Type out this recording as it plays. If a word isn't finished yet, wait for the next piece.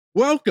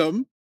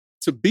Welcome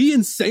to Be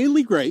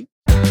Insanely Great.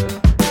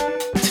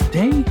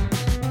 Today,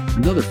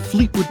 another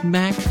Fleetwood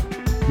Mac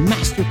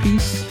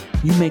masterpiece,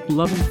 You Make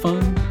Love and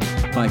Fun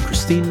by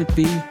Christine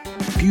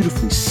McVie.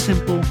 Beautifully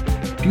simple,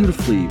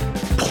 beautifully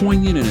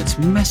poignant in its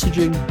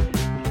messaging.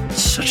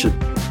 Such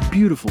a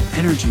beautiful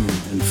energy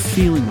and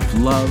feeling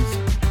of love.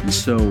 And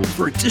so,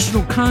 for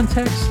additional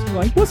context,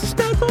 like, what's this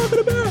guy talking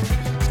about?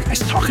 This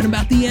guy's talking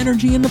about the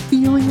energy and the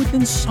feeling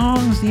within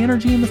songs, the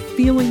energy and the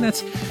feeling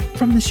that's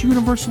from this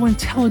universal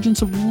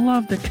intelligence of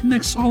love that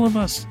connects all of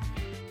us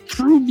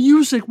through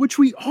music, which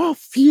we all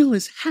feel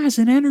has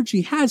an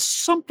energy, has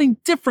something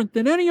different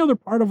than any other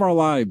part of our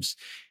lives.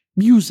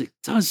 Music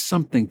does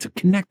something to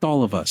connect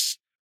all of us.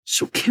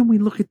 So can we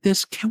look at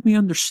this? Can we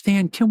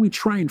understand? Can we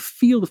try and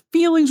feel the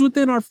feelings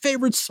within our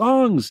favorite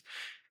songs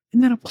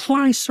and then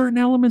apply certain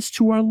elements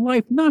to our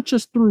life, not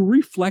just through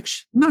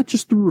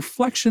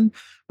reflection,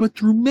 but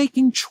through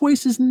making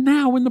choices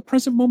now in the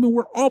present moment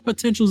where all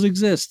potentials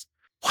exist?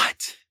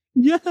 What?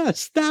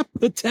 Yes, that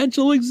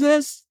potential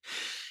exists.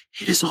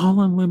 It is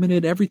all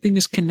unlimited. Everything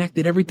is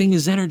connected. Everything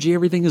is energy.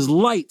 Everything is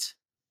light.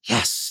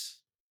 Yes.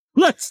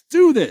 Let's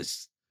do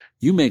this.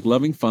 You Make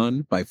Loving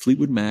Fun by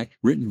Fleetwood Mac,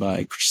 written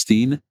by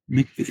Christine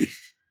McVie.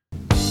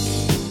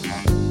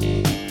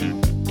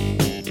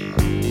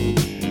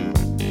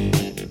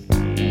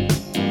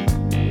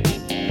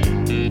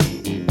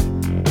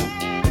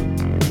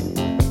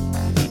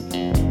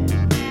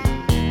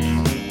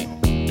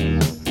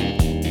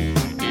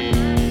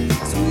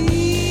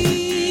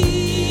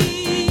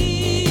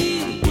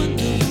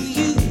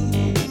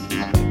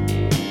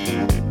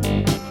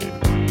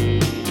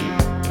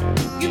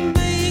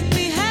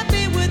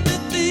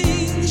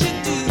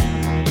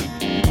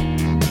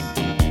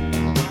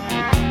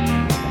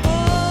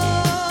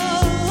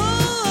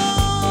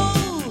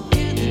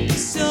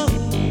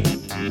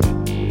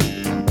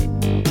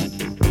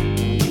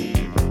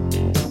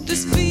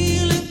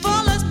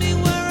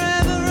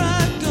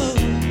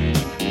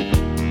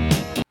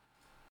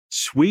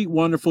 Sweet,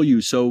 wonderful you.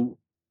 So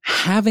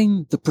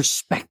having the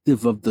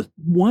perspective of the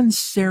one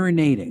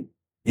serenading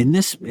in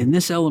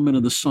this element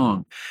of the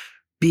song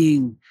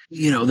being,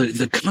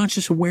 the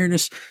conscious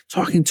awareness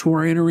talking to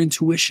our inner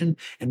intuition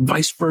and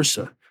vice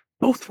versa.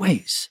 Both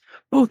ways.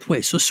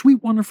 So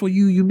sweet, wonderful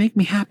you make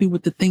me happy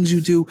with the things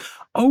you do.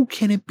 Oh,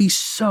 can it be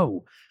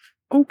so?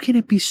 Oh, can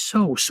it be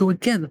so? So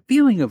again, the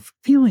feeling of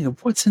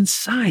what's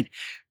inside,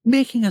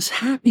 making us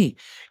happy.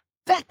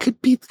 Could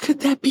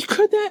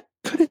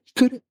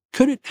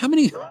it? How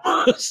many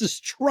of us has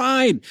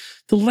tried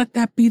to let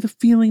that be the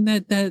feeling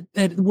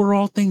that where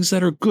all things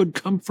that are good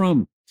come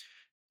from?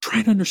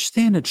 Try to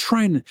understand it,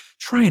 try and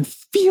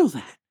feel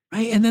that,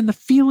 right? And then the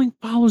feeling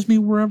follows me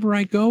wherever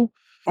I go.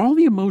 All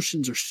the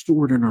emotions are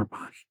stored in our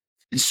body.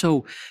 And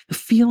so the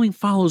feeling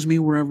follows me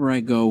wherever I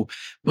go.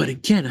 But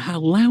again,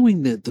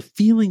 allowing the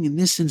feeling in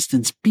this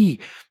instance be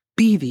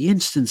the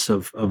instance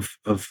of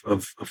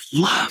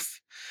love.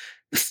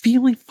 The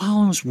feeling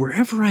follows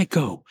wherever I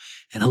go,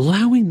 and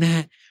allowing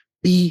that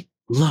be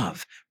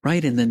love,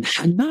 right? And then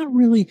not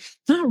really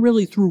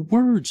through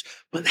words,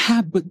 but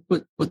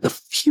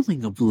the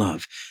feeling of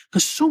love.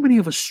 Because so many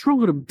of us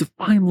struggle to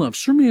define love.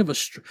 So many of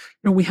us,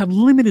 we have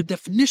limited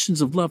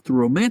definitions of love through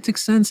romantic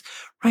sense,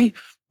 right?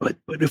 But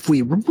if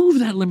we remove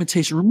that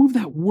limitation, remove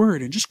that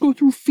word, and just go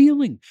through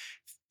feeling,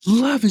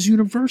 love is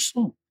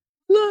universal.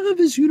 Love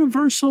is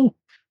universal.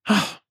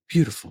 Oh,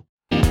 beautiful.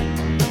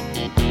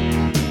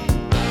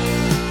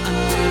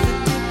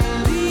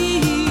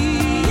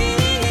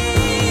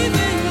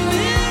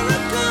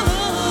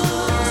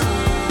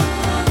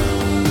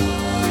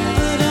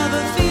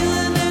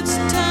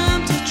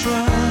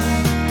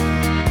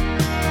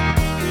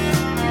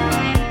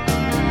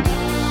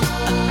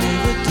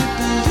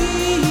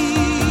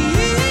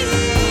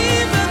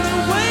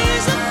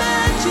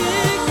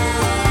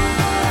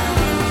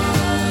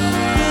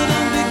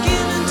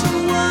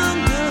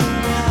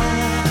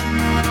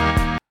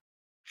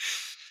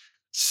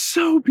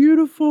 So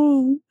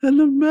beautiful, and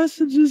the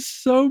message is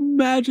so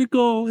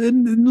magical,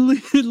 and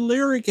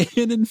lyric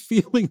and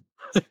feeling.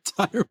 My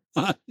entire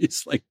body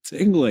is like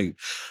tingling.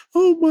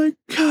 Oh my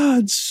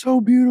God,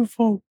 so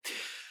beautiful.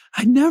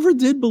 I never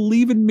did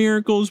believe in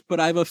miracles, but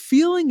I have a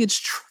feeling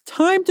it's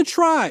time to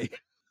try.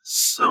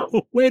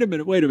 So wait a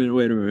minute.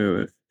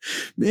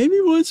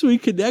 Maybe once we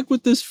connect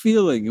with this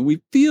feeling and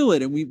we feel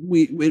it and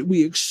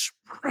we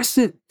express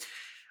it.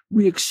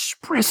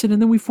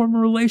 And then we form a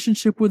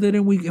relationship with it,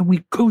 and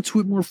we go to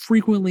it more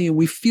frequently, and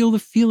we feel the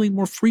feeling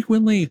more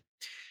frequently.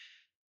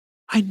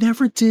 I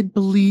never did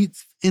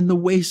believe in the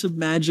ways of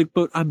magic,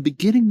 but I'm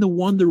beginning to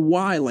wonder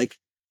why. Like,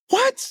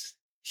 what?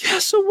 Yeah,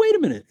 so wait a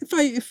minute. If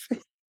I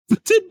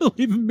didn't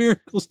believe in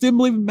miracles, didn't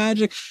believe in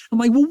magic, I'm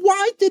like, well,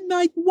 why didn't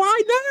I?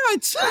 Why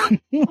not?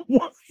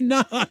 Why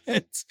not?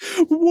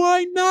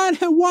 Why not?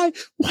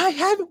 Why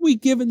haven't we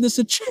given this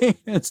a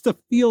chance to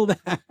feel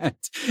that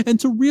and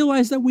to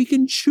realize that we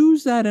can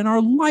choose that, and our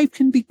life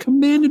can be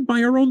commanded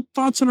by our own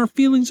thoughts and our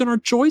feelings and our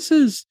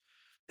choices?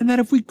 And that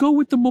if we go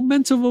with the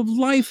momentum of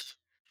life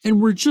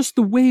and we're just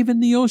the wave in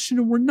the ocean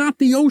and we're not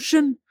the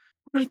ocean,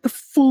 right? The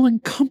full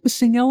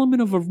encompassing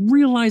element of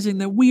realizing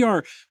that we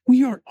are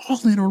all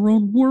in our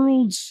own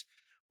worlds.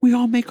 We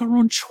all make our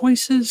own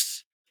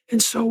choices.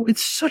 And so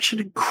it's such an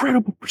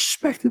incredible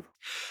perspective.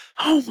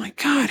 Oh my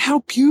God, how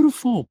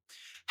beautiful.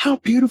 How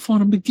beautiful.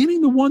 And I'm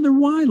beginning to wonder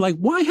why. Like,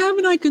 why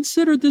haven't I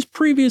considered this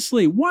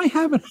previously? Why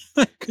haven't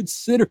I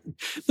considered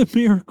the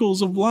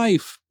miracles of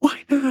life?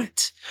 Why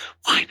not?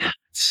 Why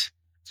not?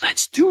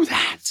 Let's do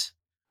that.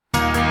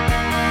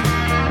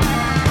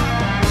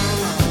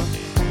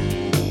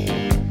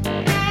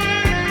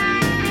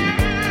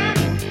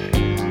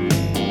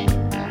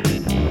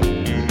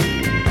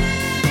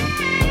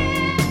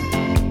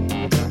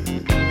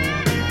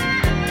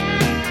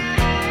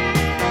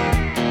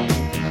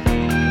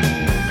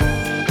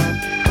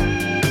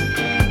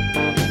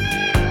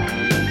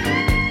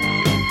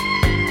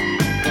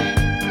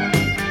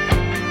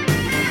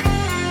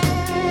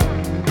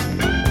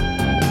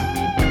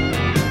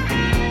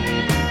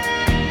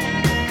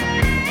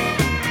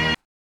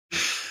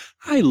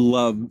 I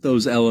love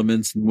those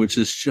elements in which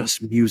it's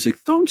just music.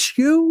 Don't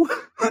you?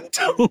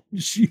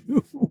 Don't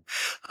you?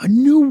 A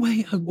new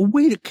way, a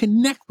way to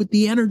connect with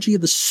the energy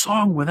of the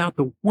song without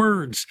the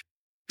words,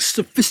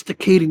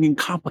 sophisticating and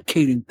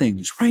complicating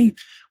things, right?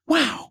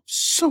 Wow,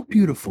 so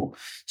beautiful,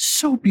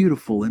 so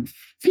beautiful. And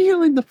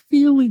feeling the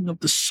feeling of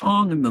the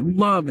song and the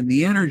love and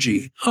the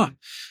energy.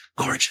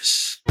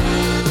 Gorgeous.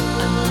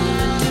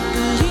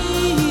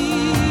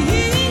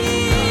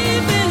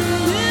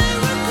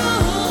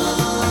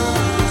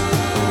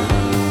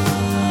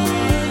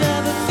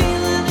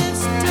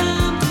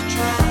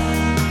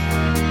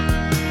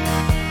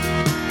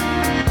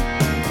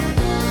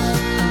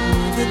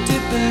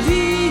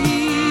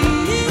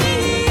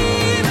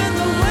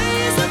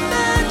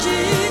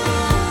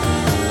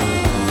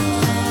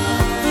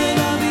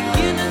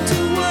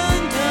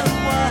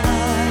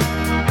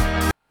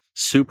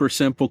 Super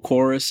simple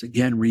chorus,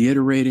 again,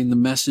 reiterating the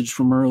message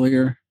from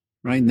earlier,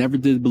 right? Never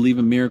did believe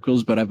in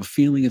miracles, but I have a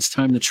feeling it's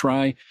time to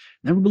try.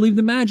 Never believed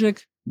in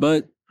magic,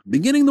 but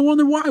beginning to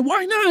wonder why.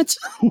 Why not?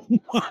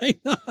 Why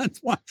not?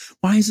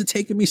 Why is it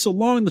taking me so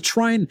long to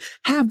try and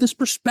have this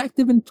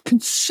perspective and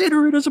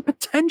consider it as a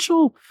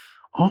potential?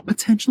 All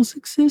potentials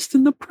exist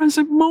in the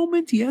present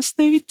moment. Yes,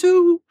 they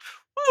do.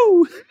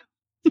 Woo!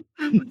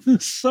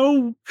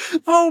 So,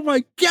 oh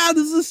my God,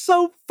 this is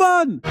so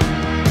fun.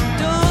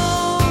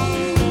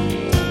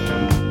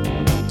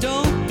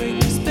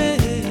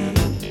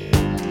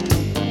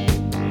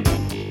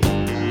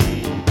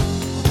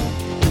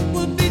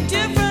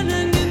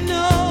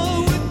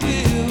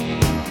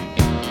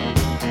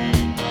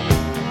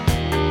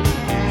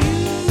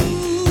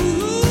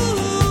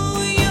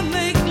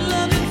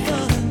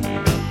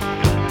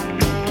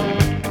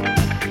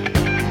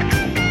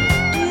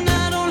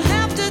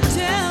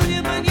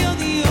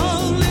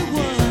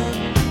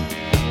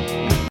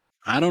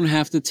 I don't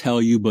have to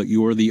tell you, but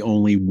you're the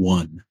only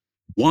one.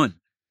 One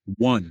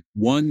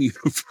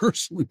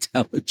universal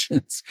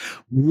intelligence,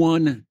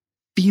 one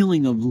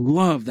feeling of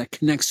love that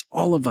connects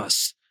all of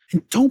us.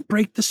 And don't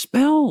break the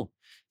spell.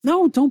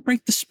 No, don't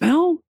break the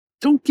spell.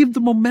 Don't give the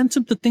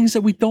momentum to things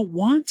that we don't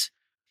want.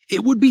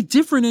 It would be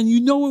different, and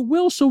you know it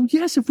will. So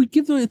yes, if we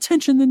give the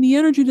attention and the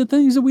energy to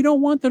things that we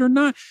don't want, that are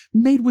not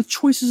made with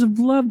choices of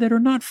love, that are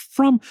not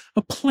from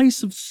a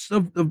place of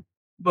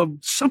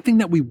something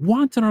that we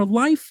want in our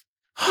life,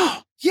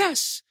 oh,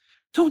 yes,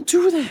 don't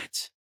do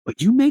that.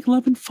 But you make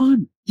love and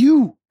fun.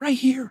 You, right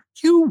here,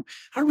 you,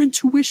 our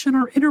intuition,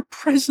 our inner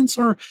presence,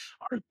 our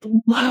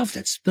love,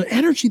 that's the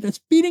energy that's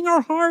beating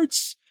our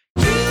hearts.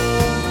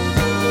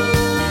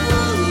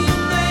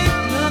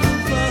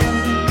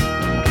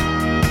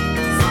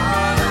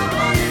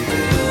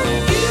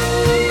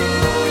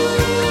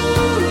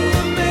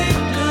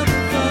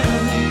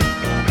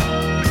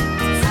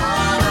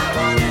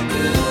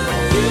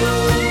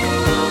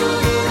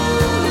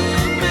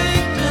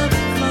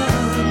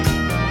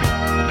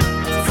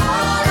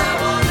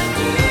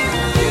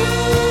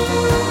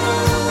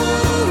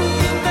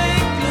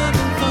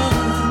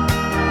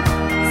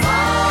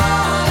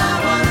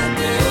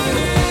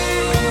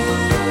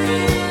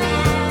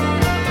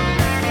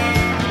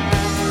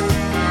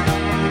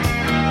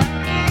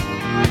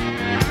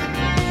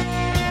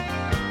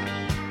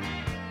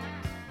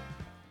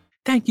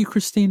 Thank you,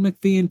 Christine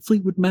McVie and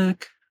Fleetwood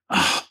Mac.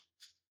 Oh,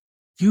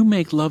 you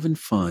make love and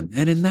fun.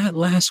 And in that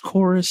last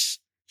chorus,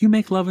 you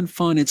make love and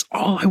fun. It's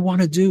all I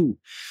want to do.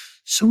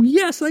 So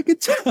yes, I can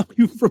tell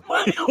you from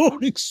my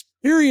own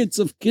experience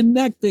of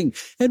connecting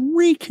and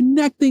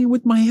reconnecting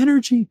with my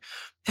energy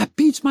that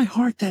beats my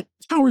heart, that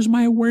powers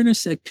my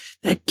awareness,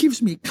 that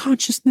gives me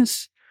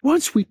consciousness.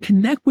 Once we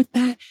connect with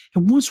that,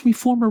 and once we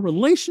form a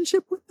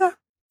relationship with that,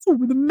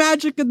 with the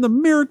magic and the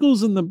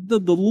miracles and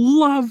the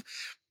love,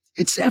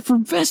 it's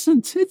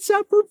effervescent. It's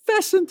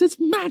effervescent. It's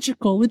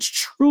magical. It's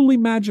truly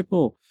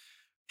magical.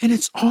 And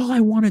it's all I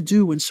want to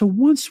do. And so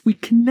once we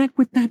connect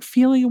with that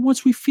feeling and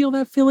once we feel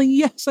that feeling,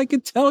 yes, I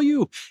can tell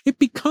you, it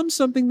becomes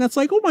something that's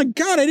like, oh my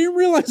God, I didn't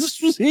realize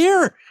this was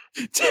here.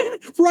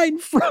 Right in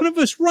front of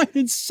us, right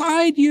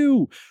inside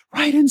you.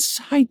 Right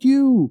inside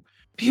you.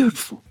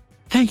 Beautiful.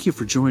 Thank you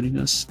for joining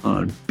us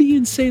on Be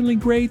Insanely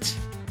Great.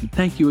 And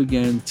thank you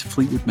again to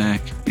Fleetwood Mac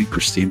and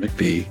Christine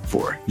McVie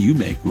for You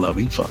Make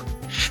Loving Fun.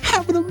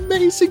 Have an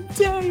amazing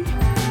day.